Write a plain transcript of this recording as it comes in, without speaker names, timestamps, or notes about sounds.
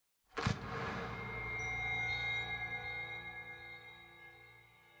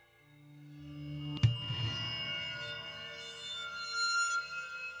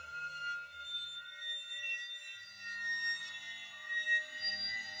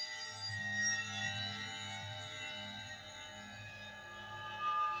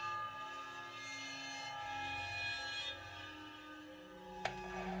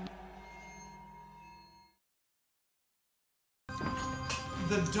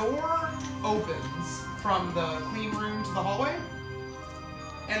the door opens from the clean room to the hallway,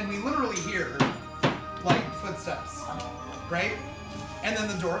 and we literally hear, like, footsteps, right? And then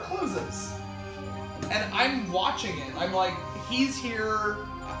the door closes. And I'm watching it. I'm like, he's here,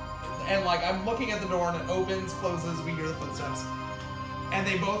 and like, I'm looking at the door, and it opens, closes, we hear the footsteps. And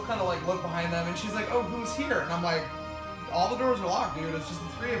they both kind of like look behind them, and she's like, oh, who's here? And I'm like, all the doors are locked, dude. It's just the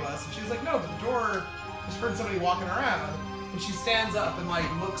three of us. And she's like, no, but the door, I just heard somebody walking around. And she stands up and like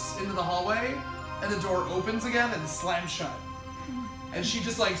looks into the hallway, and the door opens again and slams shut. And she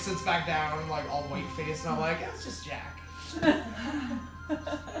just like sits back down, like all white-faced, and I'm like, it's just Jack.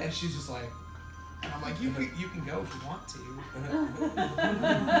 And she's just like, and I'm like, you can go if you want to.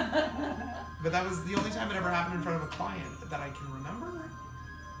 But that was the only time it ever happened in front of a client that I can remember.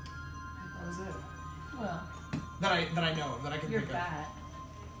 That was it. Well, that I know of, that I can think bat.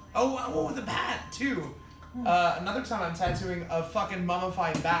 of. Oh, the bat too. Another time I'm tattooing a fucking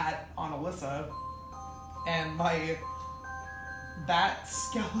mummified bat on Alyssa, and my bat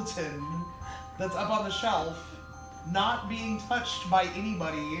skeleton that's up on the shelf, not being touched by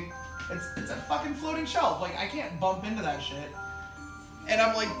anybody. It's a fucking floating shelf. Like, I can't bump into that shit. And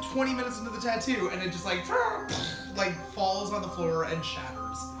I'm like 20 minutes into the tattoo, and it just like falls on the floor and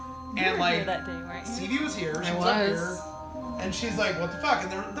shatters. You were like here that day, right? Stevie was here. She was up here, and she's like, "What the fuck?"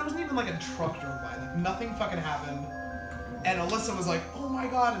 And there wasn't even like a truck drove by. Like, nothing fucking happened. And Alyssa was like, "Oh my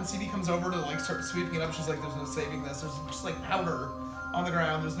god!" And Stevie comes over to like start sweeping it up. She's like, "There's no saving this. There's just like powder on the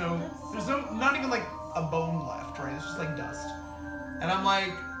ground. There's no, not even like a bone left, right? It's just like dust." And I'm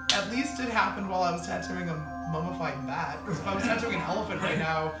like, at least it happened while I was tattooing a mummified bat. Because if I was tattooing an elephant right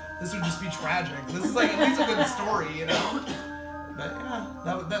now, this would just be tragic. This is like at least a good story, you know? But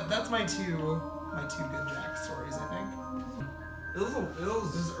yeah, that's my two good Jack stories, I think. It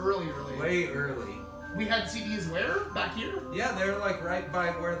was early. Way early. We had CDs where? Back here? Yeah, they were like right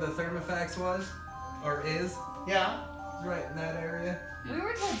by where the Thermofax was, or is. Yeah. Right in that area. We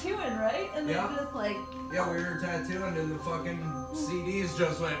were tattooing, right? And then just like... Yeah, we were tattooing and the fucking CDs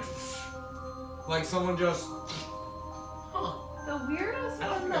just went... Like someone just... Huh. The weirdest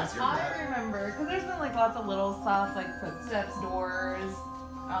one that I remember, because there's been like lots of little stuff, like footsteps, doors,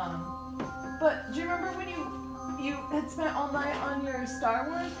 but do you remember when you had spent all night on your Star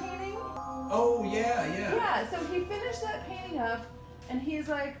Wars painting? Oh, yeah. Yeah, so he finished that painting up, and he's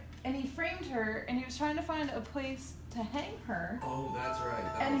like, and he framed her, and he was trying to find a place to hang her. Oh, that's right.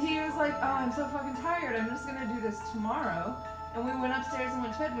 And he was like, oh, I'm so fucking tired, I'm just gonna do this tomorrow. And we went upstairs and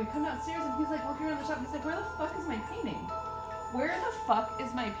went to bed, and we come downstairs, and he's like looking around the shop, and he's like, where the fuck is my painting? Where the fuck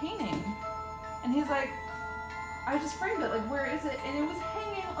is my painting? And he's like, I just framed it, like, where is it? And it was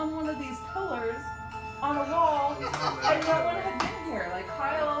hanging on one of these pillars on a wall, and no one had been here. Like,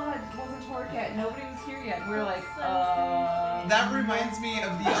 Kyle wasn't to work yet, nobody was here yet. And we were like, That reminds me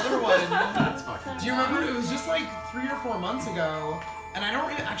of the other one. Do you remember? It was just like 3 or 4 months ago, and I don't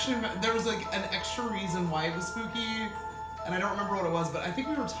actually remember. There was like an extra reason why it was spooky, and I don't remember what it was, but I think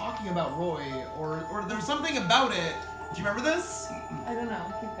we were talking about Roy, or there was something about it. Do you remember this? I don't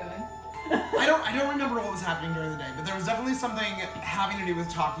know. Keep going. I don't remember what was happening during the day, but there was definitely something having to do with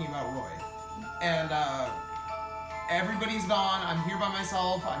talking about Roy. And everybody's gone. I'm here by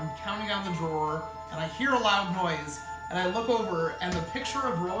myself. I'm counting down the drawer, and I hear a loud noise. And I look over, and the picture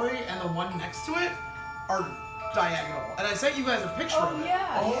of Roy and the one next to it are diagonal. And I sent you guys a picture of it.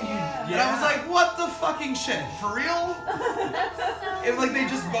 Yeah. And I was like, what the fucking shit? For real? That's so It like they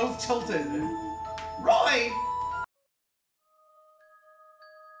just both tilted. Roy!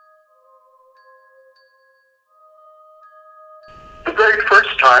 The very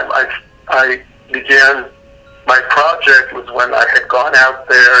first time I began my project was when I had gone out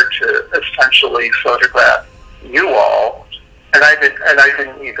there to essentially photograph you all, and I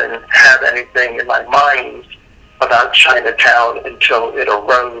didn't even have anything in my mind about Chinatown until it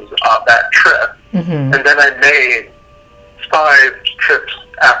arose on that trip. Mm-hmm. And then I made 5 trips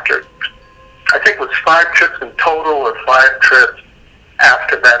after. I think it was 5 trips in total, or 5 trips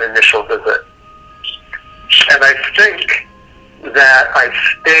after that initial visit. And I think that I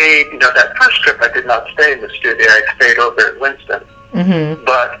stayed, that first trip I did not stay in the studio. I stayed over at Winston. Mm-hmm.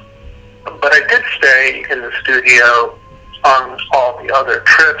 But I did stay in the studio on all the other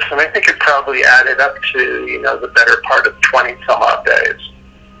trips, and I think it probably added up to, the better part of 20 some odd days.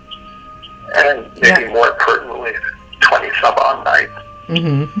 And maybe more pertinently, 20 some odd nights.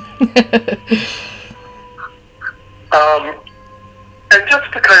 Mm-hmm. And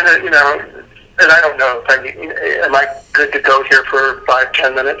just to kind of, and I don't know if am I good to go here for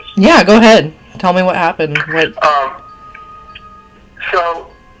 5-10 minutes? Yeah, go ahead. Tell me what happened.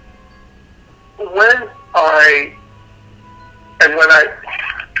 So when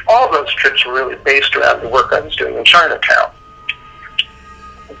all those trips were really based around the work I was doing in Chinatown,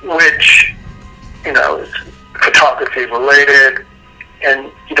 which, you know, is photography related,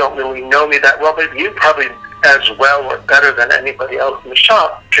 and you don't really know me that well, but you probably as well or better than anybody else in the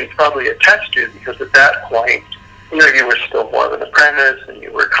shop can probably attest to, because at that point, you know, you were still more of an apprentice and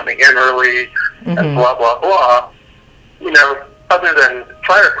you were coming in early and blah, blah, blah. You know, other than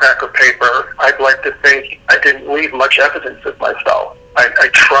firecracker paper, I'd like to think I didn't leave much evidence of myself. I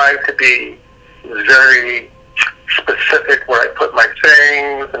tried to be very specific where I put my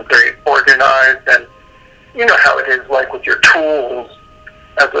things and very organized, and you know how it is, like with your tools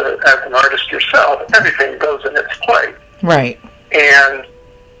as an artist yourself, everything goes in its place. Right. And,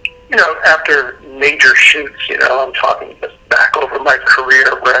 you know, after major shoots, you know, I'm talking just back over my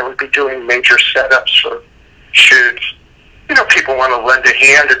career where I would be doing major setups for shoots. You know, people want to lend a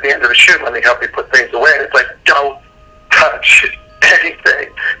hand at the end of the shoot when they help you put things away. It's like, don't touch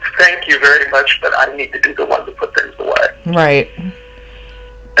anything. Thank you very much, but I need to be the one to put things away. Right.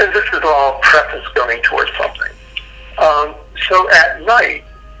 And this is all preface going towards something. So at night,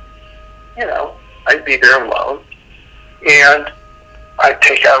 you know, I'd be there alone, and I'd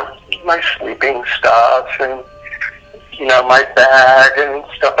take out my sleeping stuff and, you know, my bag and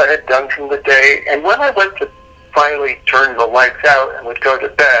stuff I had done from the day. And when I went to finally turn the lights out and would go to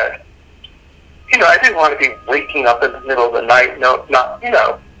bed, you know, I didn't want to be waking up in the middle of the night. No, not, you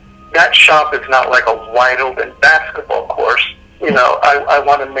know, that shop is not like a wide open basketball course. You know, I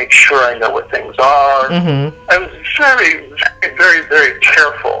want to make sure I know what things are. I was very, very, very, very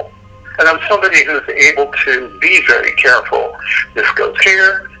careful. And I'm somebody who's able to be very careful. This goes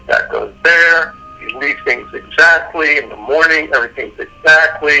here, that goes there. You leave things exactly. In the morning, everything's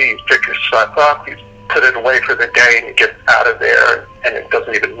exactly. You pick your stuff up, you put it away for the day, and you get out of there, and it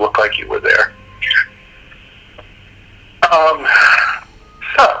doesn't even look like you were there.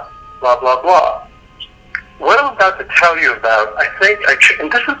 So, blah, blah, blah. What I'm about to tell you about, I think, and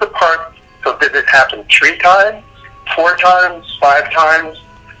this is the part, so did it happen 3 times, 4 times, 5 times?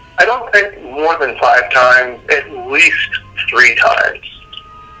 I don't think more than 5 times, at least 3 times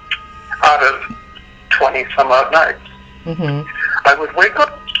out of 20 some odd nights. I would wake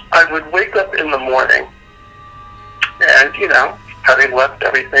up in the morning, and, you know, having left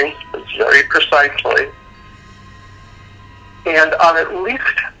everything very precisely, and on at least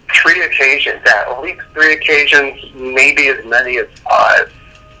 3 occasions, maybe as many as 5,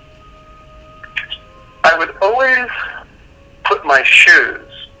 I would always put my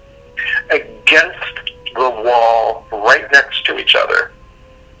shoes against the wall right next to each other.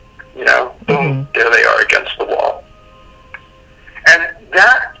 You know, boom, there they are against the wall. And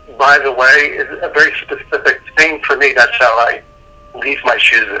that, by the way, is a very specific thing for me. That's how I leave my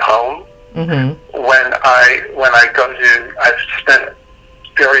shoes at home. When I go to, I've spent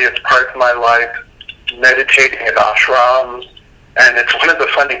various parts of my life meditating at ashrams, and it's one of the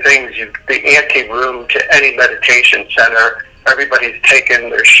funny things, the ante-room to any meditation center, everybody's taken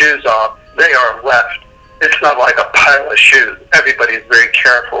their shoes off, they are left. It's not like a pile of shoes. Everybody's very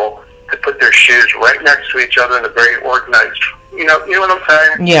careful to put their shoes right next to each other in a very organized, you know what I'm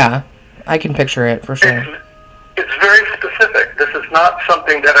saying? Yeah, I can picture it for sure. It's very specific. This is not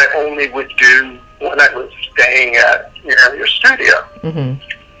something that I only would do when I was staying at, you know, your studio. And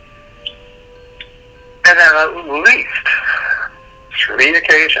on at least 3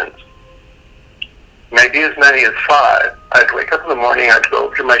 occasions, maybe as many as 5, I'd wake up in the morning, I'd go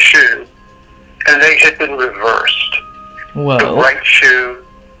over to my shoes, and they had been reversed. Whoa. The right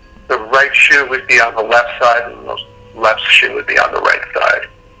shoe would be on the left side, and the left shoe would be on the right side.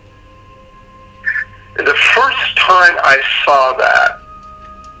 And the first time I saw that,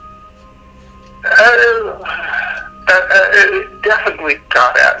 it definitely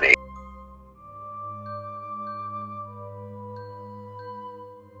got at me.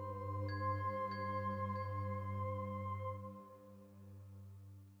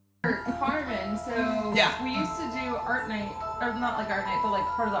 Carmen, so Yeah. we used to do art night, or not like art night, but like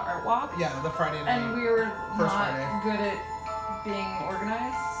part of the art walk. Yeah, the Friday night. And we were First not Friday. good at being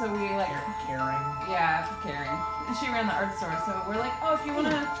organized, so we like Caring. caring. And she ran the art store, so we're like, oh, if you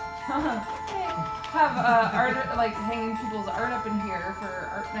wanna have art, like hanging people's art up in here for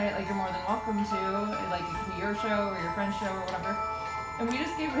art night, like you're more than welcome to. Like it can be your show or your friend's show or whatever. And we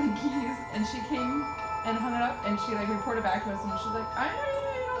just gave her the keys, and she came and hung it up, and she like reported back to us, and she's like, I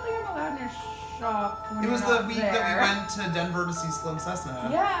don't think I'm allowed in your shop. When It was you're the not week there. that we went to Denver to see Slim Cessna.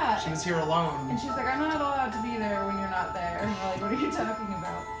 Yeah. She was here alone. And she's like, I'm not allowed to be there when you're not there. And we're like, what are you talking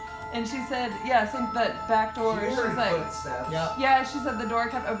about? And she said, yeah, same that back door. She She's heard like, footsteps. Yep. yeah, she said the door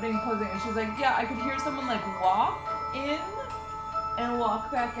kept opening and closing. And she's like, yeah, I could hear someone like walk in and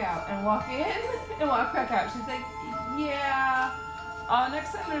walk back out and walk in and walk back out. She's like, yeah,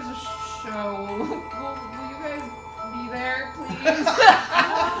 next time there's a show, will you guys be there, please?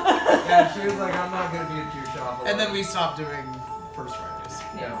 Yeah, she was like, I'm not gonna be at your shop. And then we stopped doing First Fridays.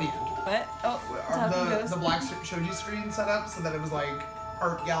 Yeah. At the end. What? Oh, The black shoji screen set up so that it was like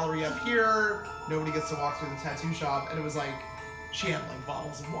art gallery up here. Nobody gets to walk through the tattoo shop, and it was like she had like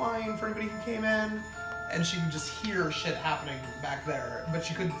bottles of wine for anybody who came in, and she could just hear shit happening back there, but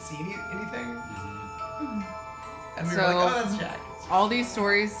she couldn't see anything. And we were like, oh, that's Jack. All these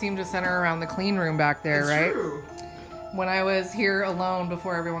stories seem to center around the clean room back there, It's right? true. When I was here alone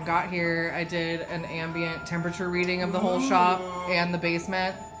before everyone got here, I did an ambient temperature reading of the whole shop and the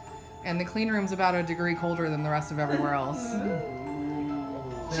basement. And the clean room's about a degree colder than the rest of everywhere else.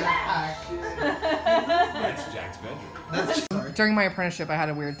 Jack. That's Jack's bedroom. That's During my apprenticeship, I had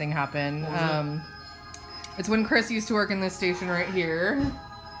a weird thing happen. It's when Chris used to work in this station right here.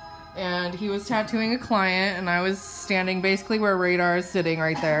 And he was tattooing a client, and I was standing basically where Radar is sitting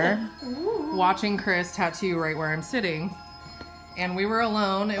right there, watching Chris tattoo right where I'm sitting. And we were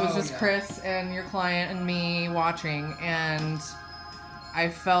alone. It was just Chris and your client and me watching, and I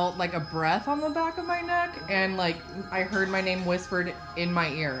felt like a breath on the back of my neck, and like I heard my name whispered in my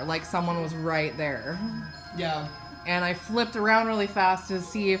ear, like someone was right there. Yeah. And I flipped around really fast to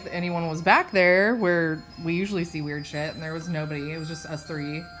see if anyone was back there, where we usually see weird shit, and there was nobody. It was just us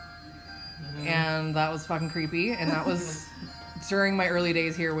three. And that was fucking creepy. And that was during my early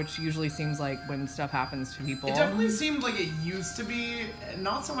days here, which usually seems like when stuff happens to people. It definitely seemed like it used to be,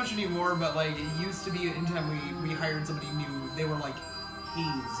 not so much anymore, but like it used to be anytime we hired somebody new, they were like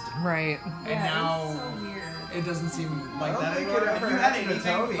hazed. Right. And now it was so weird. it doesn't seem like I don't that think anymore. it Have ever you had happened to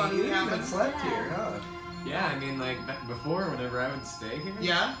anything Tony. funny You happen? even slept here, huh? Yeah, I mean, like before, whenever I would stay here.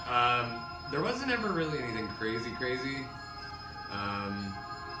 Yeah? There wasn't ever really anything crazy.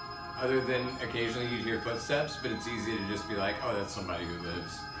 Other than occasionally you'd hear footsteps, but it's easy to just be like, oh, that's somebody who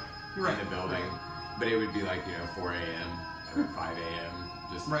lives in the building. Right. But it would be like, 4 a.m. or 5 a.m.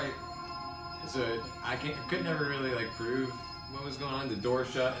 Just Right. So I could never really like prove what was going on. The door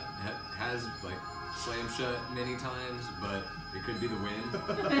shut has like slammed shut many times, but it could be the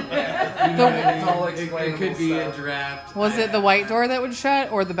wind. It's all It explainable could be stuff. a draft. Was it the white door that would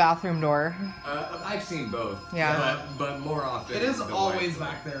shut or the bathroom door? I've seen both. Yeah. But more often. It is the always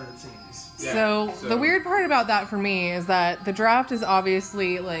white back there, it seems. Yeah, So the weird part about that for me is that the draft is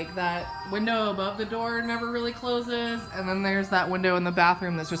obviously like that window above the door never really closes, and then there's that window in the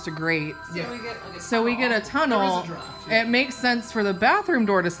bathroom that's just a grate. Yeah. So we get a tunnel. There is a draft, yeah. It makes sense for the bathroom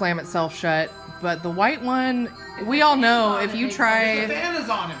door to slam itself shut, but the white one, we all know if you If the try. fan is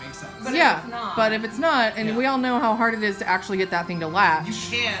on, it makes sense. But Yeah, if it's not- but if it's not, and Yeah. we all know how hard it is to actually get that thing to latch,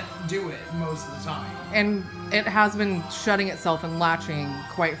 You can't do it most of the time. and it has been shutting itself and latching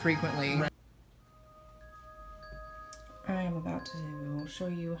quite frequently. I am about to show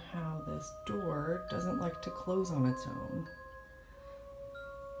you how this door doesn't like to close on its own.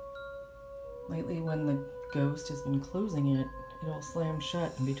 Lately, when the ghost has been closing it, it'll slam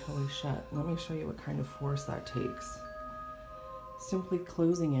shut and be totally shut. Let me show you what kind of force that takes. Simply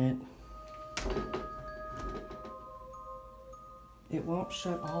closing it, it won't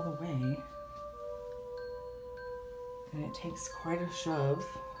shut all the way, and it takes quite a shove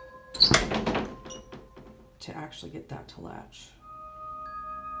to actually get that to latch.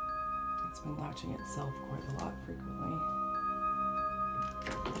 It's been latching itself quite a lot frequently.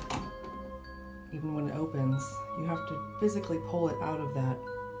 Even when it opens, you have to physically pull it out of that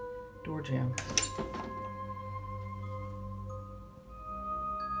door jamb.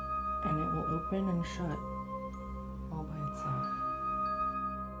 And it will open and shut